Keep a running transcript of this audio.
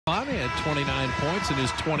on. He had 29 points in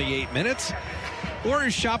his 28 minutes.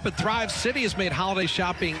 Warriors shop at Thrive City has made holiday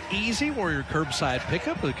shopping easy. Warrior curbside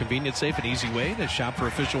pickup, a convenient, safe, and easy way to shop for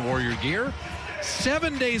official Warrior gear.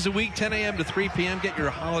 7 days a week, 10 a.m. to 3 p.m. Get your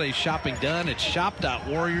holiday shopping done at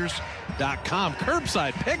shop.warriors.com.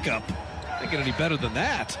 Curbside pickup. Can't get any better than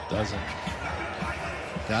that. Doesn't.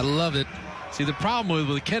 Gotta love it. See, the problem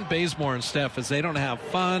with Kent Bazemore and Steph is they don't have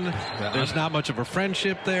fun. There's not much of a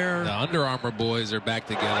friendship there. The Under Armour boys are back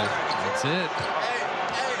together. That's it.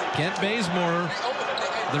 Kent Bazemore,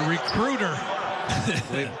 the recruiter.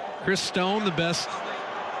 Chris Stone, the best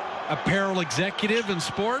apparel executive in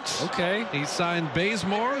sports. Okay. He signed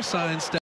Bazemore, signed Steph.